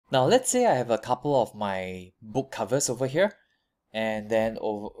Now let's say I have a couple of my book covers over here and then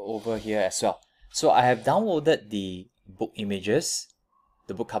over here as well. So I have downloaded the book images,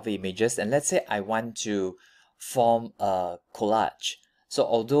 the book cover images, and let's say I want to form a collage. So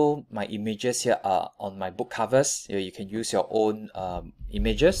although my images here are on my book covers, you can use your own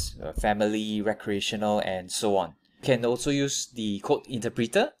images, family, recreational, and so on. You can also use the code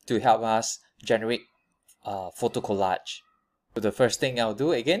interpreter to help us generate photo collage. So the first thing I'll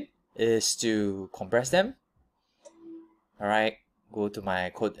do again is to compress them. All right, go to my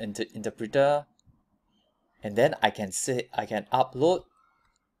code interpreter, and then I can upload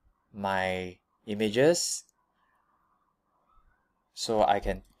my images. So I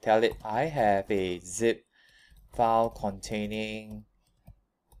can tell it I have a zip file containing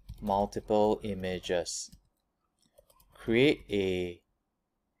multiple images. Create a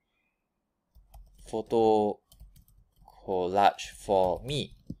photo collage for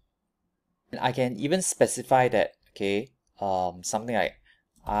me. And I can even specify that, okay, something like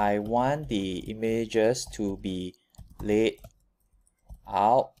I want the images to be laid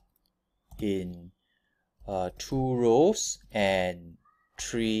out in 2 rows and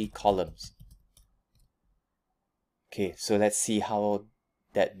 3 columns. Okay, so let's see how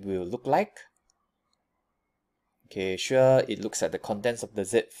that will look like. Okay, sure, it looks at the contents of the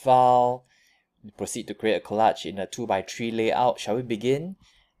zip file. Proceed to create a collage in a 2x3 layout. Shall we begin?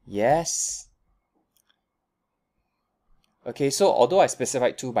 Yes. Okay, so although I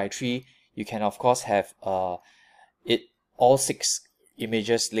specified 2x3, you can of course have all 6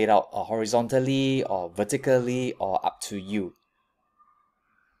 images laid out horizontally or vertically or up to you.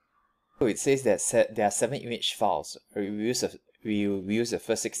 So it says that there are 7 image files. We use the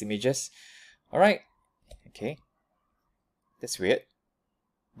first 6 images. Alright, okay, that's weird.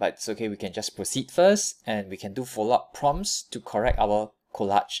 But it's okay, we can just proceed first and we can do follow-up prompts to correct our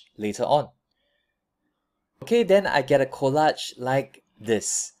collage later on. Okay, then I get a collage like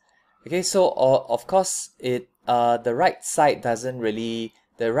this. Okay, so of course the right side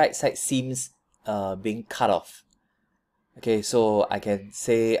seems being cut off. Okay, so I can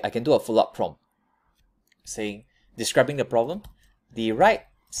do a follow-up prompt describing the problem. The right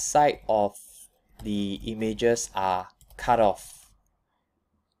side of the images are cut off.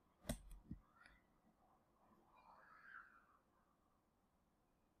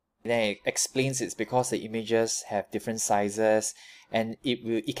 Then it explains it's because the images have different sizes and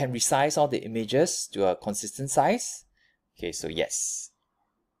it can resize all the images to a consistent size. Okay, so yes.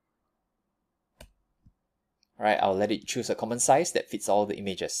 Alright, I'll let it choose a common size that fits all the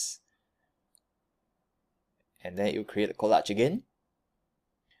images. And then it will create a collage again.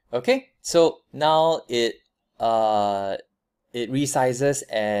 Okay, so now it resizes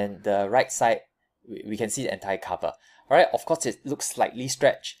and the right side, we can see the entire cover. Alright, of course it looks slightly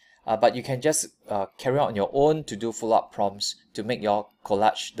stretched. But you can just carry on your own to do follow-up prompts to make your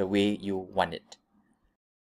collage the way you want it.